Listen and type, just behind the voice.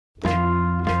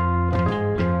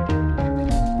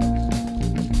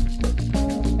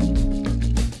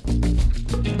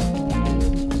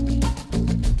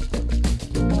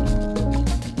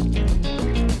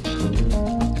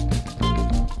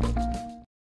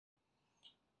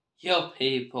Yo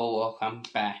people, welcome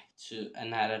back to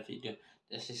another video.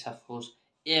 This is of course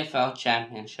EFL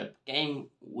Championship game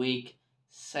week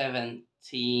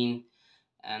 17,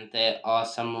 and there are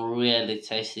some really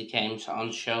tasty games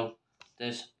on show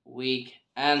this week.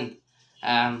 And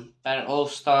but it all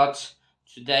starts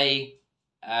today,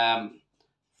 um,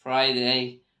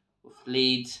 Friday, with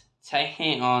Leeds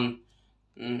taking on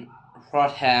mm,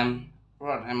 Rotherham.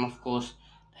 Rotherham, of course,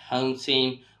 the home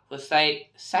team, because they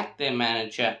sacked their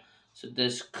manager. So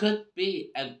this could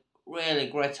be a really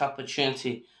great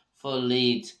opportunity for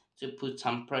Leeds to put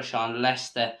some pressure on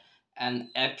Leicester and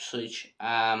Ipswich,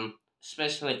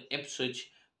 especially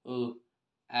Ipswich, who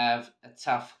have a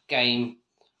tough game.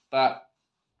 But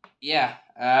yeah,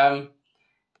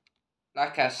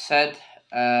 like I said,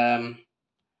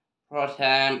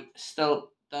 Rotherham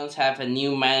still don't have a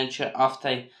new manager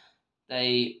after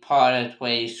they parted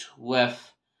ways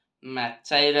with Matt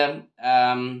Taylor.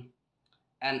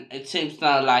 And it seems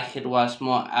now like it was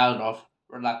more out of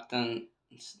reluctance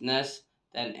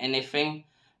than anything.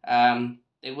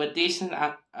 They were decent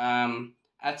at home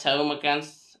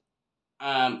against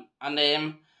under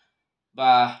him,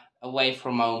 but away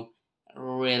from home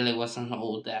really wasn't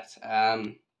all that.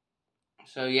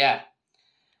 So yeah.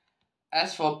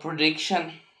 As for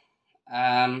prediction,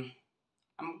 um,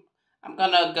 I'm I'm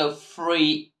gonna go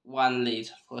 3-1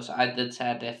 Leeds. Of course, I did say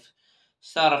at the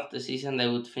start of the season they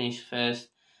would finish first,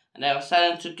 and they were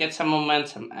starting to get some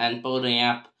momentum and building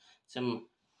up some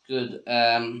good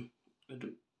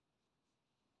good,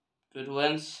 good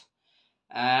wins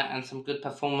and some good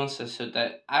performances. So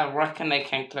that I reckon they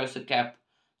can close the gap.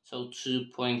 So 2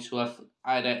 points with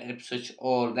either Ipswich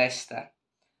or Leicester.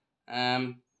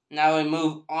 Now we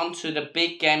move on to the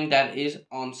big game that is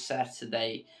on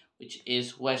Saturday, which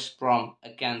is West Brom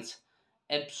against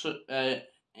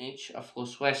Ipswich. Of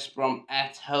course, West Brom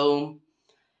at home.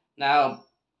 Now,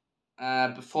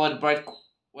 before the break,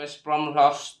 West Brom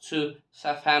lost to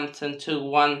Southampton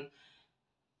 2-1.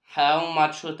 How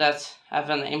much would that have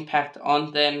an impact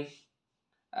on them?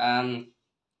 Um,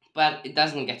 but it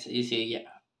doesn't get easier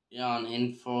on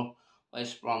in for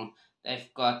West Brom.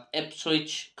 They've got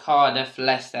Ipswich, Cardiff,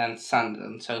 Leicester, and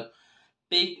Sunderland. So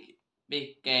big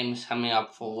games coming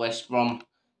up for West Brom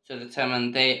to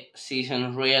determine their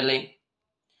season really.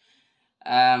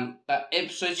 But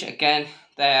Ipswich again,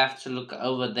 they have to look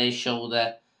over their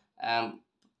shoulder, um,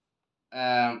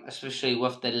 especially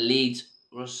with the Leeds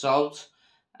result,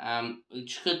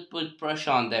 which could put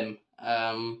pressure on them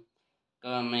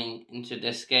going into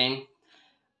this game.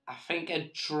 I think a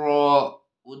draw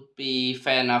would be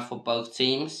fair enough for both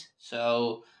teams,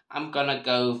 so I'm gonna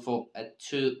go for a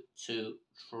 2-2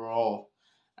 draw.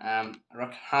 I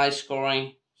reckon high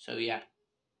scoring, so yeah.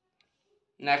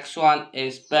 Next one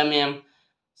is Birmingham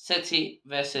City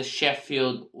versus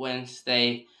Sheffield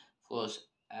Wednesday for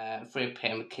 3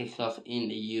 p.m. kickoff in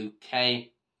the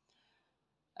UK.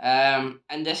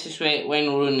 And this is where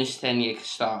when Rooney's tenure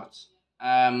starts.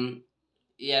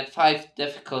 He had 5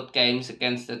 difficult games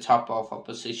against the top of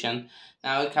opposition.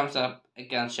 Now he comes up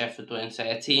against Sheffield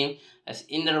Wednesday, a team that's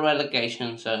in the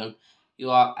relegation zone. You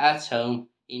are at home.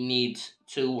 He needs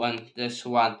to win this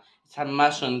one. It's a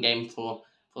must-win game for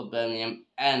Birmingham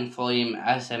and for him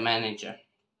as a manager.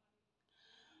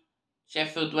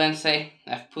 Sheffield Wednesday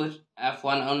have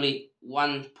won only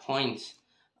 1 point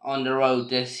on the road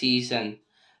this season,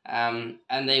 and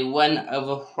they won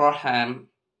over Rotherham.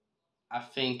 I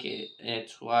think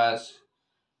it was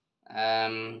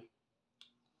at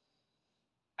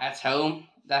home.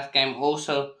 That game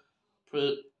also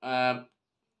proved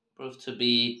proved to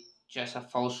be just a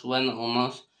false win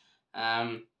almost,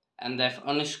 and they've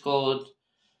only scored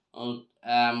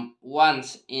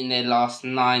once in their last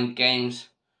 9 games.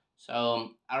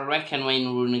 So I reckon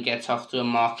Wayne Rooney gets off to a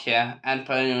mark here, and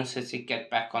Birmingham City get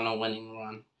back on a winning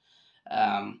run.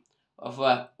 Of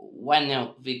a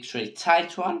 1-0 victory,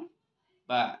 tight one,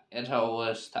 but it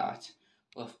always starts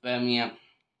with Birmingham.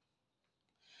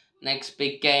 Next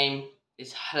big game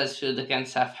is Huddersfield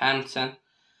against Southampton.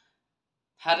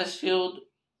 Huddersfield,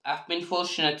 I've been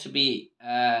fortunate to be.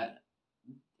 I've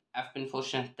been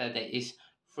fortunate that there is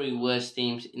 3 worse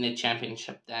teams in the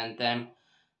championship than them,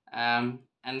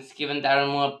 and it's given Darren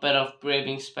Moore a bit of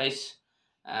breathing space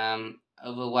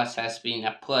over what has been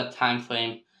a poor time for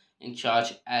him in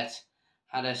charge at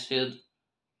Huddersfield.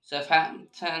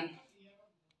 Southampton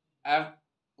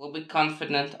will be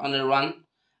confident on the run.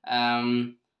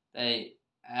 They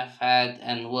have had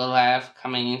and will have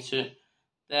coming into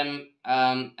them,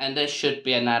 and there should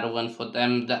be another one for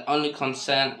them. The only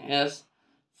concern is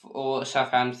for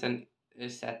Southampton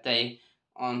is that they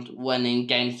aren't winning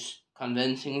games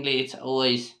convincingly. It's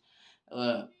always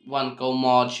one goal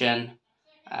margin,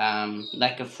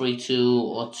 like a 3-2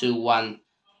 or 2-1.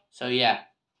 So yeah,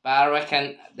 but I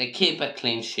reckon they keep a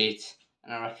clean sheet,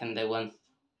 and I reckon they win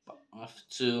with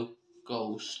 2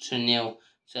 goals to 0.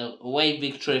 So away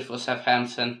victory for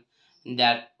Southampton, and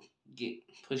that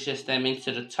pushes them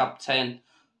into the top 10,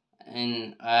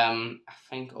 and I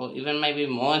think, or even maybe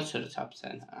more into the top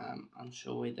 10. I'm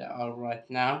sure where they are right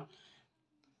now.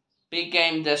 Big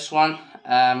game this one,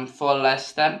 for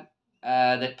Leicester.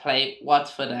 They play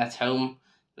Watford at home.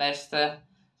 Leicester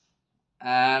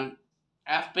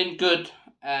have been good,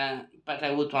 but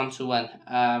I would want to win.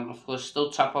 Of course,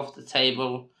 still top of the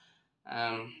table,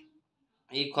 um,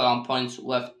 equal on points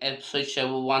with Ipswich. I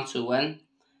will want to win.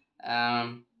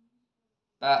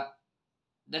 But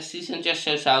the season just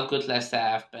shows how good Leicester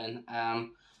have been.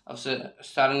 Also,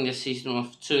 starting the season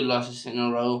with 2 losses in a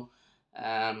row.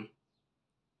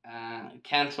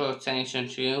 Can't draw attention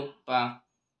to, but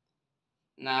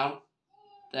now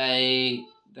they're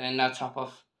now top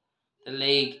of the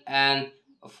league, and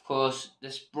of course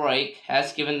this break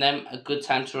has given them a good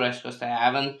time to rest because they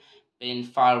haven't been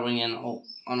firing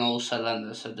on all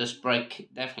cylinders. So this break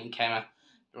definitely came at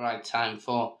the right time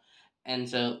for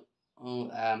Enzo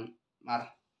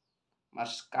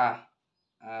Marska.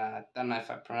 I don't know if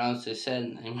I pronounced his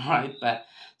name right, but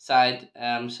side.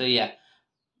 So yeah,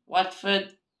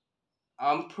 Watford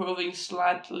are improving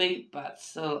slightly, but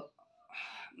still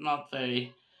not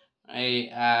very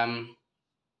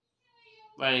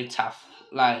very tough,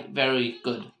 like very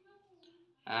good.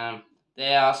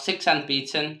 They are 6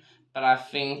 unbeaten, but I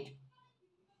think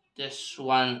this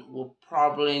one will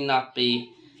probably not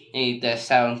be their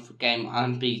 7th game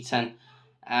unbeaten.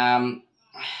 Um,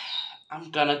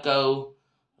 I'm gonna go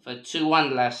for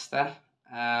 2-1 Leicester.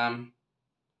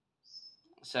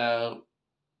 So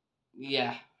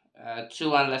yeah,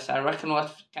 2-1 Leicester. I reckon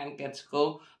Watford can get a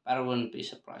goal, but I wouldn't be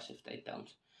surprised if they don't.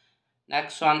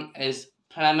 Next one is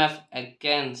Plymouth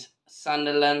against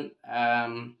Sunderland.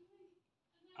 And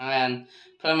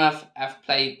Plymouth have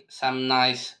played some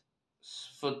nice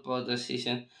football this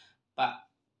season, but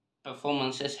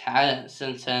performances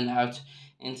hasn't turned out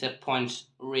into points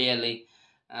really.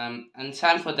 And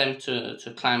time for them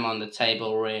to climb on the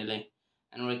table really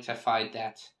and rectify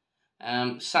that.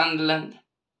 Sunderland,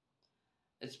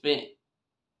 it's been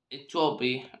it will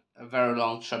be a very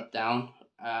long trip down,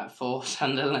 for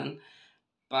Sunderland,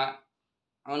 but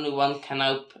only one can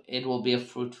hope it will be a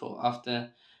fruitful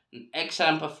after an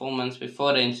excellent performance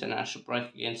before the international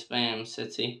break against Birmingham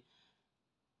City.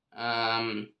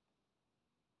 Um,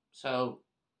 so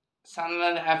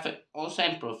Sunderland have also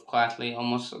improved quietly,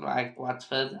 almost like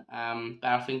Watford. But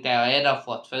I think they are ahead of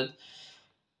Watford.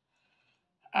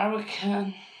 I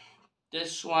reckon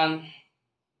this one.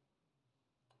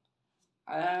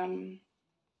 Um,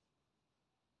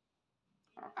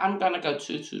 I'm gonna go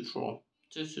 2-2 draw.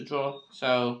 2-2 draw.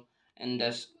 So in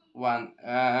this one,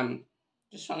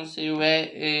 just want to see where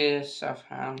is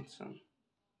Southampton.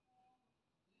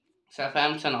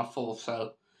 Southampton are fourth,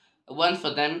 so a win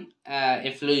for them.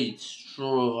 If Leeds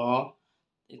draw,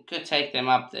 it could take them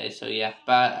up there. So yeah,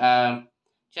 but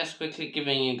just quickly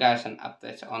giving you guys an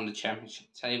update on the Championship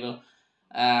table.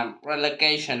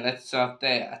 Relegation. Let's start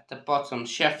there at the bottom.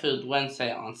 Sheffield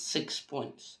Wednesday on 6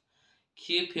 points.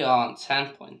 QPR on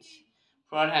 10 points.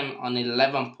 Rotherham on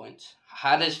 11 points.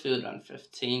 Huddersfield on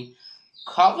 15.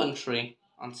 Coventry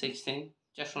on 16.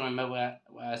 Just remember where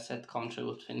I said Coventry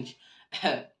would finish.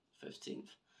 15th.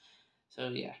 So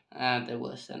yeah, they're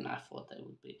worse than I thought they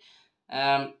would be.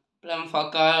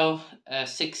 Plymouth go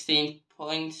 16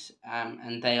 points,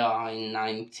 and they are in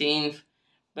 19th.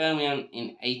 Birmingham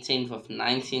in 18th with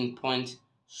 19 points.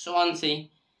 Swansea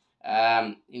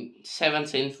in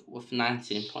 17th with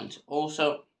 19 points.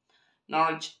 Also,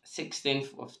 Norwich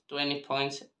 16th with 20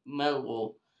 points.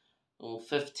 Millwall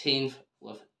 15th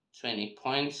with 20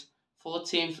 points.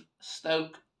 14th,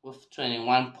 Stoke with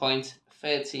 21 points.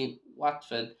 13th,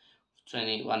 Watford with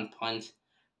 21 points.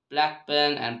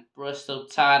 Blackburn and Bristol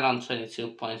tied on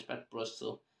 22 points, but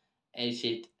Bristol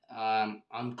edged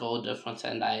on goal difference,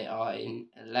 and they are in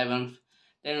 11th.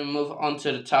 Then we move on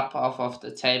to the top half of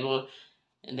the table,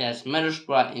 and there's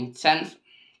Middlesbrough in 10th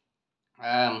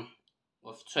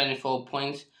with 24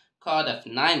 points. Cardiff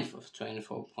 9th with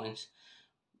 24 points.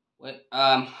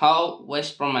 Hull,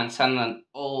 West Brom, and Sunderland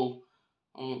all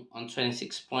on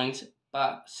 26 points,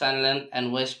 but Sunderland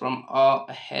and West Brom are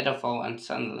ahead of Hull, and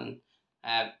Sunderland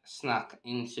have snuck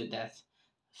into that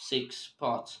 6th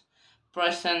spot.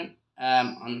 Preston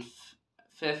on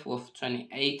 5th with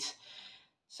 28,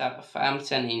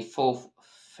 Southampton in 4th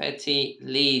 30,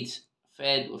 Leeds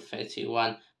 3rd with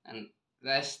 31, and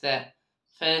Leicester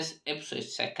 1st, Ipswich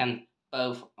 2nd,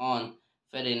 both on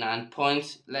 39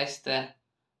 points. Leicester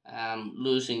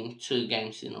losing 2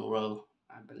 games in a row,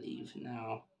 I believe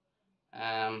now.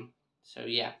 So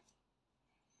yeah.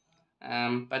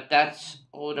 But that's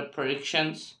all the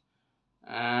predictions.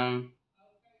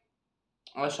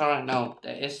 Oh, sorry, no,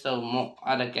 there is still more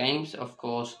other games, of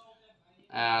course.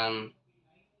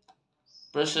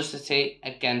 Bristol City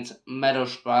against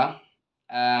Middlesbrough.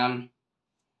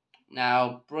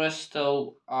 Now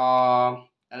Bristol are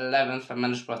 11th and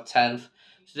Middlesbrough 10th.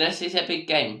 So this is a big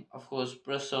game. Of course,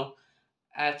 Bristol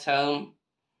at home.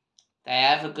 They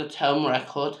have a good home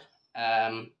record.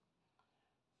 I'm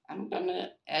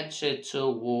gonna edge it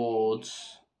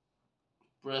towards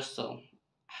Bristol.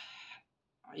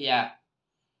 Yeah.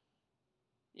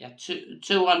 Yeah,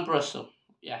 2-1 Bristol.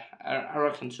 Yeah, I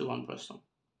reckon 2-1 Bristol.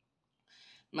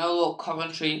 Millwall,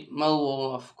 Coventry.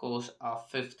 Millwall, of course, are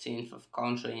 15th of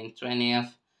Coventry in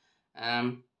 20th.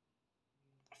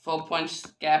 4 points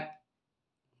gap.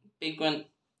 Big one.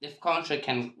 If Coventry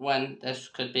can win, this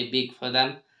could be big for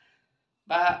them.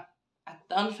 But I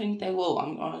don't think they will.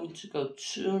 I'm going to go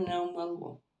 2-0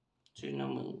 Millwall. 2-0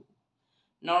 Millwall.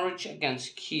 Norwich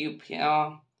against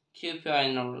QPR. QPR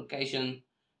in the relegation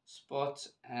spot,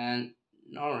 and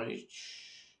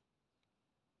Norwich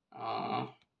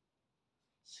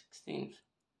 16th.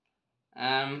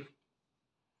 I'm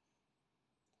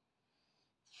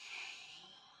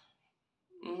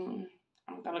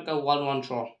gonna go 1-1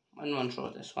 draw. 1-1 draw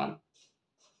this one.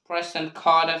 Preston,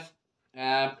 Cardiff.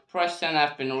 Preston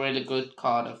have been really good.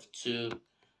 Cardiff too.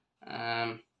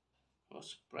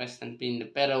 Was Preston being the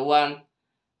better one?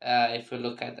 If you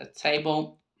look at the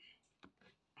table,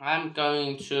 I'm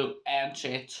going to edge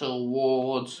it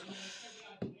towards.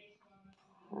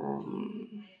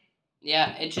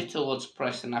 Edge it towards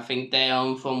Preston. I think their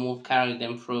own form will carry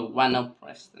them through. 1-0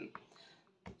 Preston.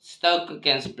 Stoke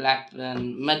against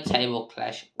Blackburn, mid-table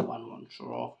clash, 1-1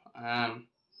 draw.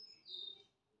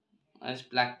 That's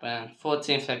Blackburn,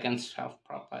 14th against South,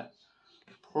 proper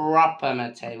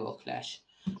mid-table clash.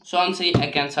 Swansea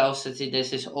against Hull City,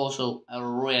 this is also a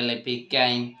really big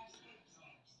game.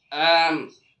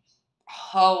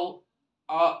 Hull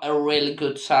are a really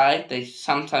good side. They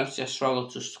sometimes just struggle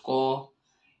to score.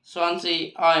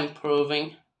 Swansea are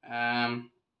improving.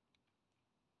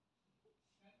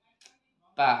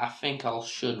 But I think Hull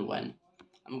should win.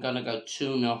 I'm gonna go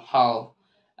 2-0 Hull,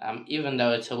 even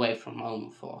though it's away from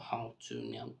home for Hull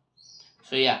 2-0.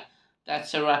 So yeah,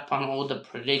 that's a wrap on all the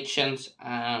predictions.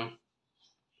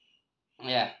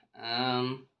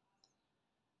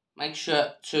 Make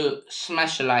sure to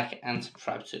smash a like and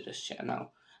subscribe to this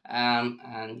channel.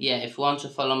 And yeah, if you want to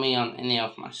follow me on any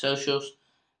of my socials,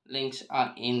 links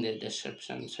are in the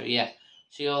description. So yeah,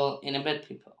 see you all in a bit,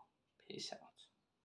 people. Peace out.